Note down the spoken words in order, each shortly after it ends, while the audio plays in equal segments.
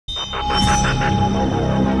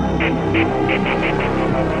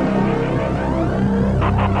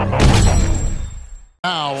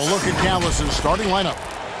Now a look at Galveston's starting lineup.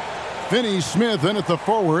 Finney Smith in at the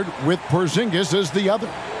forward with Porzingis as the other.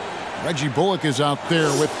 Reggie Bullock is out there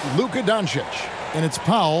with Luka Doncic. And it's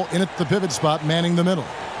Powell in at the pivot spot manning the middle.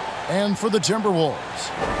 And for the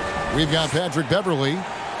Timberwolves, we've got Patrick Beverley.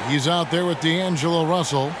 He's out there with D'Angelo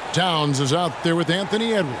Russell. Towns is out there with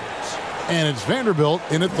Anthony Edwards. And it's Vanderbilt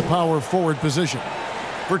in at the power forward position.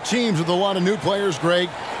 For teams with a lot of new players, Greg,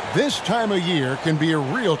 this time of year can be a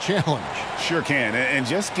real challenge. Sure can. And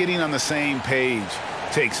just getting on the same page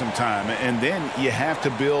takes some time. And then you have to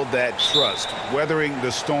build that trust. Weathering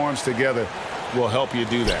the storms together will help you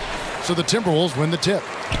do that. So the Timberwolves win the tip.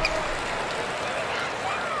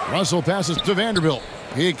 Russell passes to Vanderbilt.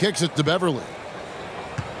 He kicks it to Beverley.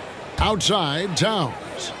 Outside, Towns.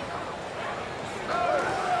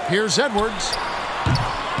 Here's Edwards.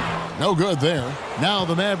 No good there. Now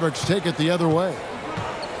the Mavericks take it the other way.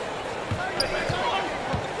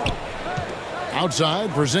 Outside,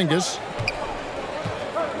 Porzingis.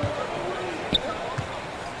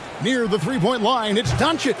 Near the three-point line, it's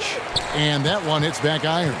Doncic. And that one hits back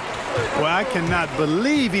iron. Well, I cannot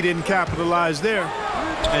believe he didn't capitalize there.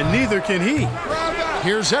 And neither can he.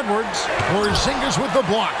 Here's Edwards. Porzingis with the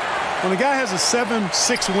block. When a guy has a 7'6"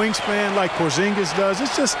 wingspan like Porzingis does,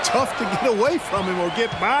 it's just tough to get away from him or get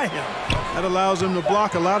by him. That allows him to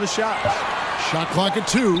block a lot of shots. Shot clock at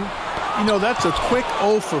 2. You know, that's a quick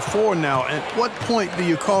 0 for 4 now. At what point do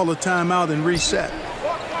you call a timeout and reset?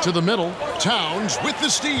 To the middle, Towns with the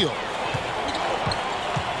steal.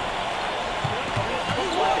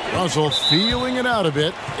 Russell feeling it out a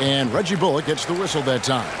bit, and Reggie Bullock gets the whistle that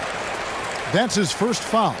time. That's his first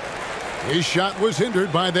foul. His shot was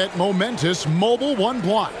hindered by that momentous mobile one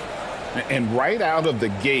block. And right out of the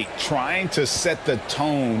gate, trying to set the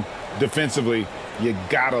tone defensively, you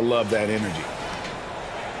gotta love that energy.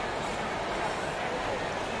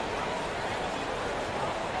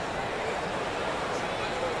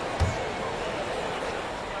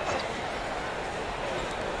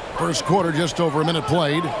 First quarter, just over a minute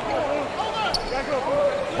played.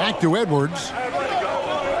 Back to Edwards.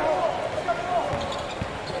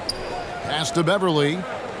 Pass to Beverley.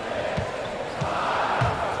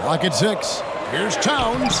 Clock at 6. Here's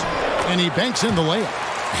Towns, and he banks in the layup.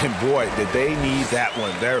 And boy, did they need that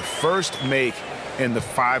one. Their first make in the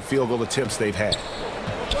 5 field goal attempts they've had.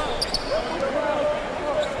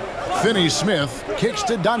 Finney Smith kicks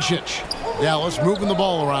to Doncic. Dallas moving the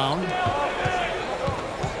ball around.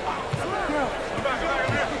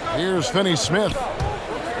 Here's Finney Smith.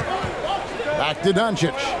 Back to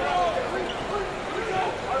Doncic.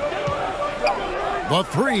 The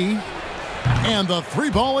 3. And the 3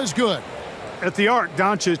 ball is good. At the arc,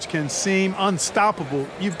 Doncic can seem unstoppable.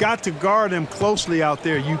 You've got to guard him closely out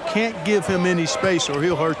there. You can't give him any space or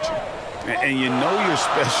he'll hurt you. And you know you're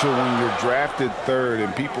special when you're drafted 3rd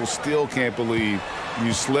and people still can't believe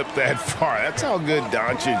you slipped that far. That's how good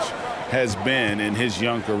Doncic has been in his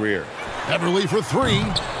young career. Beverley for 3.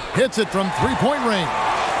 Hits it from three-point range.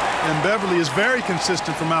 And Beverley is very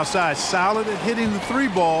consistent from outside. Solid at hitting the 3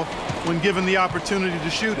 ball when given the opportunity to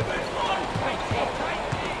shoot it.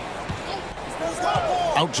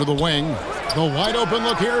 Out to the wing. The wide open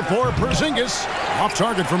look here for Porzingis. Off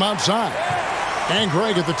target from outside. And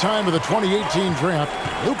Greg, at the time of the 2018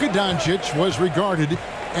 draft, Luka Doncic was regarded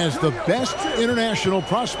as the best international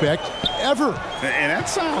prospect ever. And that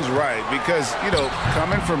sounds right because, you know,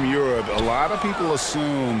 coming from Europe, a lot of people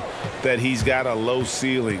assume that he's got a low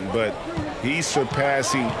ceiling, but he's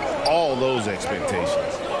surpassing all those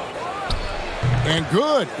expectations. And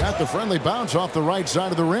good. Got the friendly bounce off the right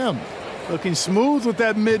side of the rim. Looking smooth with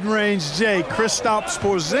that mid-range J. Kristaps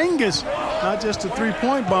Porzingis, not just a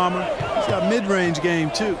 3-point bomber. He's got mid-range game,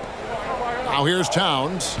 too. Now here's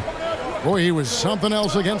Towns. Boy, he was something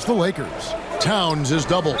else against the Lakers. Towns is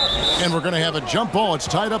doubled. And we're going to have a jump ball. It's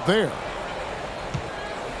tied up there.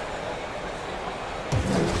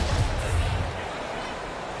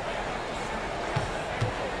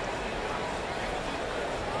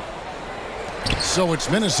 So it's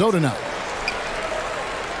Minnesota now.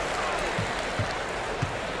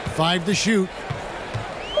 5 to shoot.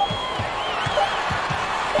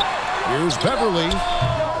 Here's Beverley.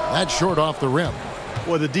 That's short off the rim.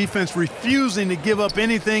 Boy, the defense refusing to give up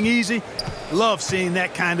anything easy. Love seeing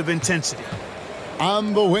that kind of intensity.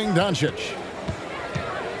 On the wing, Doncic.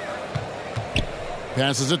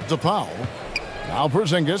 Passes it to Powell. Now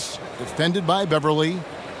Porzingis, defended by Beverley.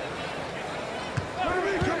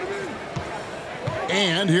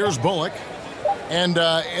 And here's Bullock. And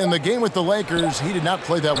in the game with the Lakers, he did not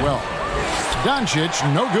play that well. Doncic,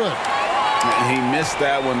 no good. He missed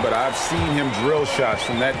that one, but I've seen him drill shots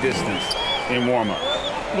from that distance in warm-up.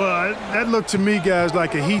 Well, that looked to me, guys,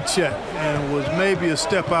 like a heat check and was maybe a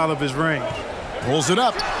step out of his range. Pulls it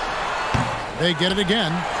up. They get it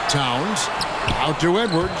again. Towns out to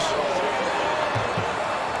Edwards.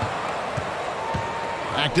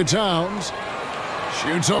 Back to Towns.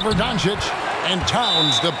 Shoots over Doncic. And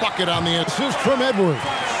Towns the bucket on the assist from Edwards.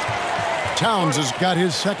 Towns has got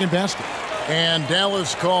his second basket. And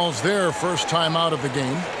Dallas calls their first time out of the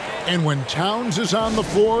game. And when Towns is on the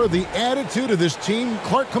floor, the attitude of this team,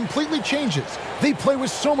 Clark, completely changes. They play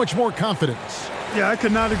with so much more confidence. Yeah, I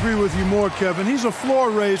could not agree with you more, Kevin. He's a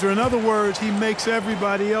floor raiser. In other words, he makes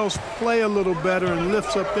everybody else play a little better and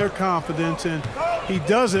lifts up their confidence. And he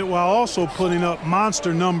does it while also putting up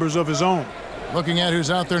monster numbers of his own. Looking at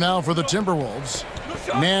who's out there now for the Timberwolves.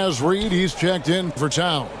 Naz Reid, he's checked in for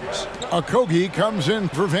Towns. Okogie comes in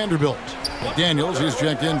for Vanderbilt. McDaniels, he's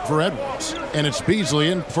checked in for Edwards. And it's Beasley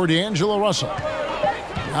in for D'Angelo Russell.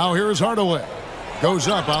 Now here's Hardaway. Goes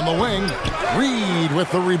up on the wing. Reid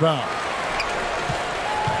with the rebound.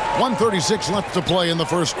 1:36 left to play in the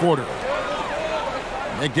first quarter.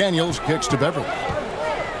 McDaniels kicks to Beverly.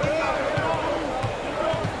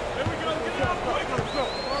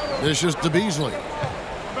 This is to Beasley.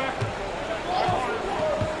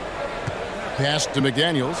 Pass to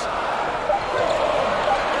McDaniels.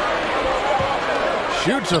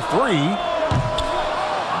 Shoots a three.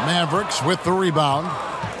 Mavericks with the rebound.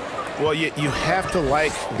 Well, you have to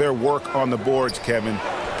like their work on the boards, Kevin,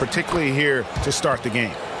 particularly here to start the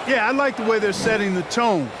game. Yeah, I like the way they're setting the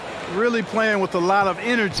tone. Really playing with a lot of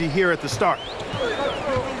energy here at the start.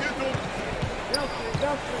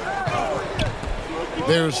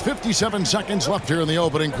 There's 57 seconds left here in the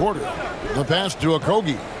opening quarter. The pass to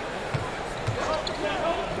Okogie.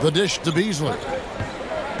 The dish to Beasley.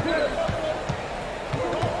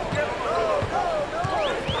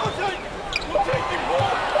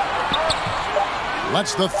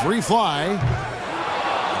 Lets the three fly.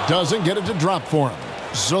 Doesn't get it to drop for him.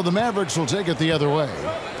 So the Mavericks will take it the other way.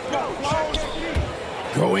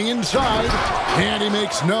 Going inside. And he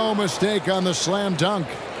makes no mistake on the slam dunk.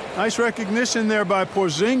 Nice recognition there by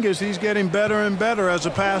Porzingis. He's getting better and better as a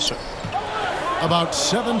passer. About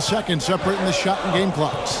 7 seconds separating the shot and game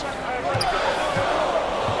clocks.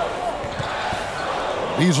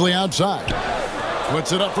 Beasley outside.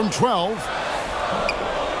 Puts it up from 12.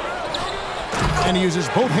 And he uses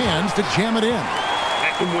both hands to jam it in.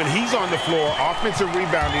 And when he's on the floor, offensive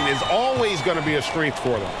rebounding is always going to be a strength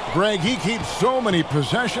for them. Greg, he keeps so many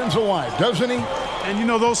possessions alive, doesn't he? And you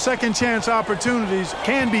know, those second chance opportunities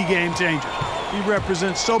can be game changers. He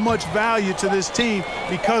represents so much value to this team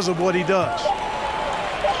because of what he does.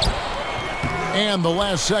 And the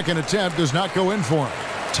last second attempt does not go in for him.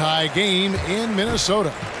 Tie game in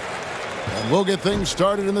Minnesota. And we'll get things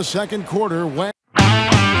started in the second quarter when